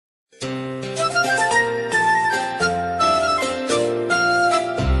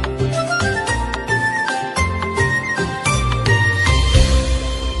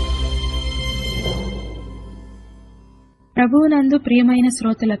ప్రభువునందు ప్రియమైన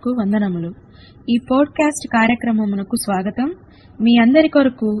శ్రోతలకు వందనములు. ఈ పోడ్కాస్ట్ కార్యక్రమమునకు స్వాగతం. మీ అందరి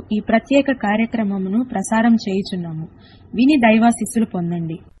కొరకు ఈ ప్రత్యేక కార్యక్రమమును ప్రసారం చేయుచున్నాము. విని దైవాశీస్సులు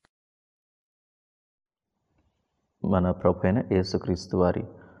పొందండి. మన ప్రభువైన యేసుక్రీస్తు వారి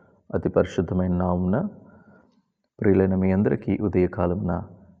అతి పరిశుద్ధమైన నామమున ప్రియులైన మీ అందరికీ ఉదయకాలమున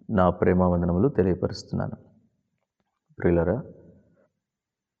నా ప్రేమ వందనములు తెలియపరుస్తున్నాను. ప్రియులరా,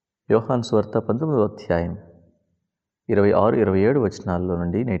 యోహాను సువార్త 19వ అధ్యాయం 26-27 వచనాల్లో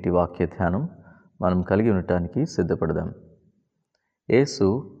నుండి నేటి వాక్య ధ్యానం మనం కలిగి ఉండటానికి సిద్ధపడదాం. యేసు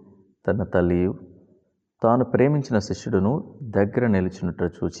తన తల్లియు తాను ప్రేమించిన శిష్యుడును దగ్గర నిలిచినట్టు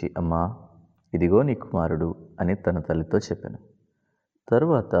చూచి, అమ్మా, ఇదిగో నీ కుమారుడు అని తన తల్లితో చెప్పాను.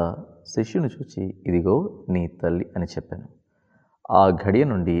 తరువాత శిష్యుని చూచి, ఇదిగో నీ తల్లి అని చెప్పాను. ఆ ఘడియ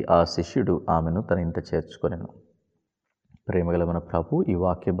నుండి ఆ శిష్యుడు ఆమెను తన ఇంట చేర్చుకొనెను. ప్రేమగల మన ప్రభు ఈ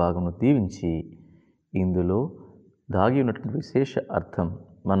వాక్య భాగమును దీవించి ఇందులో దాగి ఉన్నటువంటి విశేష అర్థం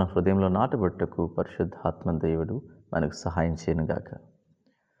మన హృదయంలో నాటబట్టుకు పరిశుద్ధాత్మ దేవుడు మనకు సహాయం చేయనుగాక.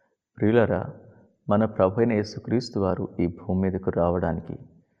 ప్రియులరా, మన ప్రభు అయిన యేసుక్రీస్తు వారు ఈ భూమి మీదకు రావడానికి,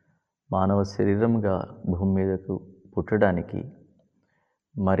 మానవ శరీరంగా భూమి మీదకు పుట్టడానికి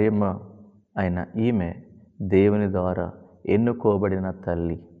మరియమ్మ అయిన ఈమె దేవుని ద్వారా ఎన్నుకోబడిన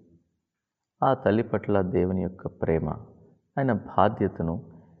తల్లి. ఆ తల్లి పట్ల దేవుని యొక్క ప్రేమ, ఆయన బాధ్యతను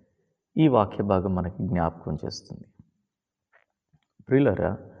ఈ వాక్య భాగం మనకి జ్ఞాపకం చేస్తుంది. ప్రియులరా,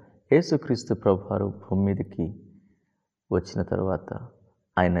 యేసుక్రీస్తు ప్రభువారు భూమి మీదకి వచ్చిన తర్వాత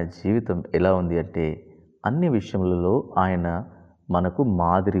ఆయన జీవితం ఎలా ఉంది అంటే, అన్ని విషయములలో ఆయన మనకు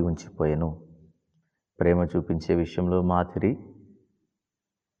మాదిరి ఉంచిపోయెను. ప్రేమ చూపించే విషయంలో మాదిరి,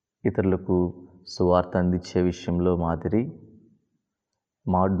 ఇతరులకు సువార్త అందించే విషయంలో మాదిరి,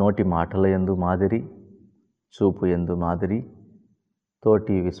 నోటి మాటల యందు మాదిరి, చూపు యందు మాదిరి,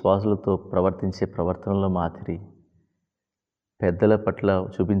 తోటి విశ్వాసులతో ప్రవర్తించే ప్రవర్తనలో మాదిరి, పెద్దల పట్ల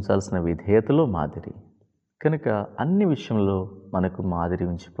చూపించాల్సిన విధేయతలో మాదిరి. కనుక అన్ని విషయంలో మనకు మాదిరి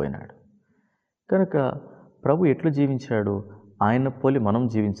ఉంచిపోయినాడు. కనుక ప్రభు ఎట్లు జీవించాడు, ఆయన పోలి మనం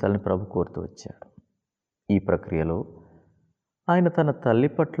జీవించాలని ప్రభు కోరుతూ వచ్చాడు. ఈ ప్రక్రియలో ఆయన తన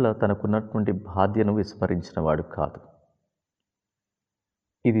తల్లి పట్ల తనకున్నటువంటి బాధ్యతను విస్మరించిన వాడు కాదు.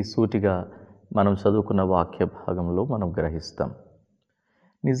 ఇది సూటిగా మనం చదువుకున్న వాక్య భాగంలో మనం గ్రహిస్తాం.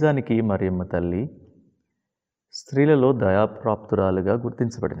 నిజానికి మరియమ్మ తల్లి స్త్రీలలో దయాప్రాప్తురాలుగా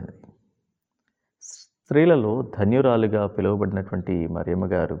గుర్తించబడినది. స్త్రీలలో ధన్యురాలుగా పిలువబడినటువంటి మరియమ్మ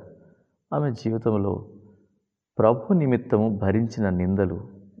గారు ఆమె జీవితంలో ప్రభు నిమిత్తము భరించిన నిందలు,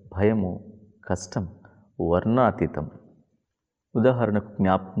 భయము, కష్టం వర్ణాతీతం. ఉదాహరణకు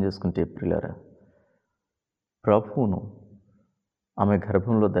జ్ఞాపకం చేసుకుంటే, ప్రియులారా, ప్రభువును ఆమె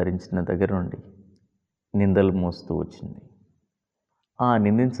గర్భంలో ధరించిన దగ్గర నుండి నిందలు మోస్తూ వచ్చింది. ఆ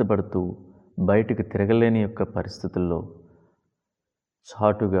నిందించబడుతూ బయటికి తిరగలేని యొక్క పరిస్థితుల్లో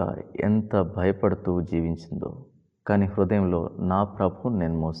చాటుగా ఎంత భయపడుతూ జీవించిందో, కానీ హృదయంలో నా ప్రభువును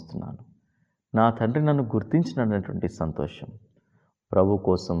నేను మోస్తున్నాను, నా తండ్రి నన్ను గుర్తించినటువంటి సంతోషం, ప్రభు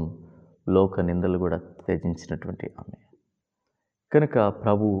కోసం లోక నిందలు కూడా త్యజించినటువంటి ఆమె. కనుక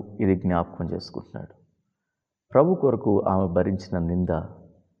ప్రభు ఇది జ్ఞాపకం చేసుకుంటున్నాడు. ప్రభు కొరకు ఆమె భరించిన నింద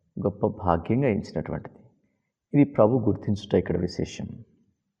గొప్ప భాగ్యంగా ఎంచినటువంటిది. ఇది ప్రభు గుర్తించుట ఇక్కడ విశేషం.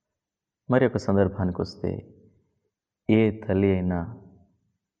 మరి ఒక సందర్భానికి వస్తే, ఏ తల్లి అయినా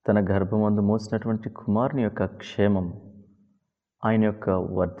తన గర్భమందు మోసినటువంటి కుమారుని యొక్క క్షేమం, ఆయన యొక్క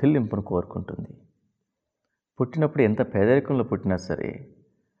వర్ధిల్లింపును కోరుకుంటుంది. పుట్టినప్పుడు ఎంత పేదరికంలో పుట్టినా సరే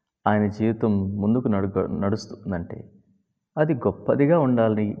ఆయన జీవితం ముందుకు నడుస్తుందంటే అది గొప్పదిగా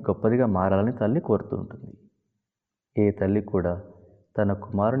ఉండాలని, గొప్పదిగా మారాలని తల్లి కోరుతూ ఉంటుంది. ఏ తల్లి కూడా తన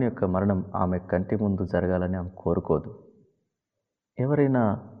కుమారుని యొక్క మరణం ఆమె కంటి ముందు జరగాలని ఆమె కోరుకోదు. ఎవరైనా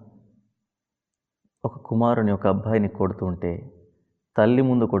ఒక కుమారుని, ఒక అబ్బాయిని కొడుతుంటే, తల్లి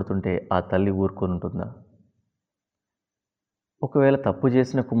ముందు కొడుతుంటే ఆ తల్లి ఊరుకొని ఉంటుందా? ఒకవేళ తప్పు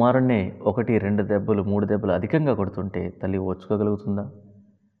చేసిన కుమారుణ్ణే 1, 2 దెబ్బలు, 3 దెబ్బలు అధికంగా కొడుతుంటే తల్లి ఓర్చుకోగలుగుతుందా?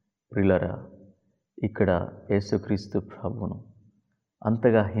 ప్రియులారా, ఇక్కడ యేసుక్రీస్తు ప్రభువును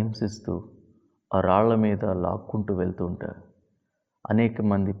అంతగా హింసిస్తూ ఆ రాళ్ల మీద లాక్కుంటూ వెళ్తూ ఉంటారు. అనేక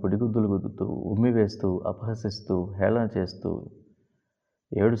మంది పొడిగుద్దులు గుద్దుతూ, ఉమ్మివేస్తూ, అపహసిస్తూ, హేళన చేస్తూ,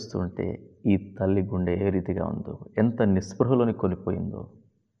 ఏడుస్తూ ఉంటే ఈ తల్లి గుండె ఏ రీతిగా ఉందో, ఎంత నిస్పృహలోని కొనిపోయిందో,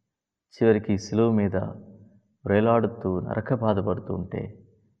 చివరికి శిలువ మీద వేలాడుతూ నరక బాధపడుతూ ఉంటే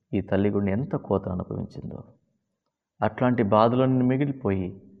ఈ తల్లి గుండె ఎంత కోత అనుభవించిందో. అట్లాంటి బాధలను మిగిలిపోయి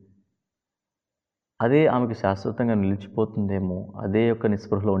అదే ఆమెకు శాశ్వతంగా నిలిచిపోతుందేమో, అదే యొక్క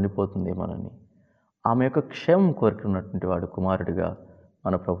నిస్పృహలో ఉండిపోతుందేమోనని ఆమె యొక్క క్షేమం కోరుకున్నటువంటి వాడు కుమారుడిగా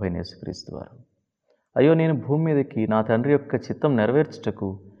మన ప్రభు అయిన యేసుక్రీస్తు వారు. అయ్యో, నేను భూమి మీదకి నా తండ్రి యొక్క చిత్తం నెరవేర్చుటకు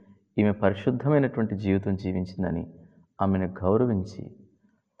ఈమె పరిశుద్ధమైనటువంటి జీవితం జీవించిందని ఆమెను గౌరవించి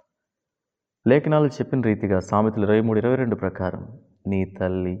లేఖనాలు చెప్పిన రీతిగా సామెతలు 23:22 ప్రకారం నీ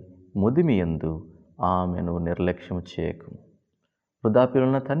తల్లి ముదిమియందు ఆమెను నిర్లక్ష్యం చేయకు.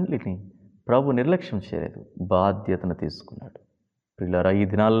 వృద్ధాప్యులున్న తల్లిని ప్రభు నిర్లక్ష్యం చేయలేదు, బాధ్యతను తీసుకున్నాడు. పిల్లరా, ఈ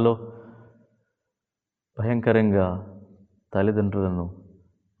దినాల్లో భయంకరంగా తల్లిదండ్రులను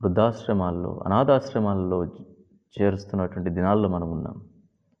వృద్ధాశ్రమాల్లో, అనాథాశ్రమాల్లో చేరుస్తున్నటువంటి దినాల్లో మనం ఉన్నాం.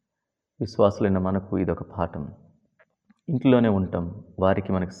 విశ్వాసులైన మనకు ఇదొక పాఠం. ఇంట్లోనే ఉంటాం, వారికి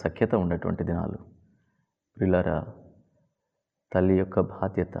మనకి సఖ్యత ఉన్నటువంటి దినాలు. పిల్లరా, తల్లి యొక్క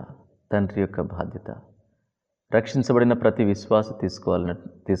బాధ్యత, తండ్రి యొక్క బాధ్యత, రక్షించబడిన ప్రతి విశ్వాసి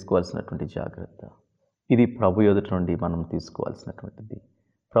తీసుకోవాల్సినటువంటి జాగ్రత్త. ఇది ప్రభు ఎదుట నుండి మనం తీసుకోవాల్సినటువంటిది,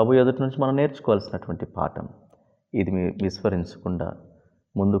 ప్రభు ఎదుట నుంచి మనం నేర్చుకోవాల్సినటువంటి పాఠం. ఇది విస్మరించకుండా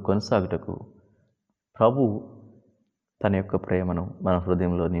ముందు కొనసాగుటకు ప్రభు తన యొక్క ప్రేమను మన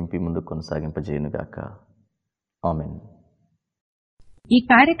హృదయంలో నింపి ముందు కొనసాగింపజేయునుగాక. ఆమేన్. ఈ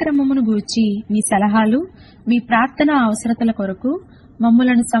కార్యక్రమమును గూర్చి మీ సలహాలు, మీ ప్రార్థన అవసరతల కొరకు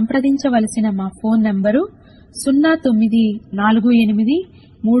మమ్మలను సంప్రదించవలసిన మా ఫోన్ నంబరు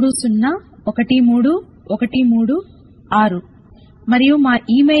 0948301336 మరియు మా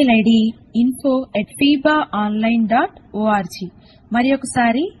ఇమెయిల్ ఐడి info@fibaonline.org. మరి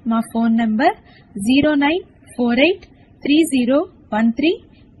ఒకసారి మా phone number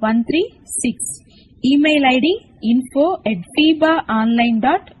 094830131336. Email ID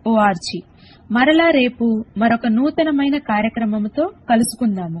info@fibaonline.org. మరలా రేపు మరొక నూతనమైన కార్యక్రమముతో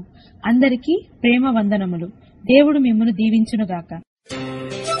కలుసుకుందాము. అందరికీ ప్రేమ వందనములు. దేవుడు మిమ్మును దీవించునుగాక.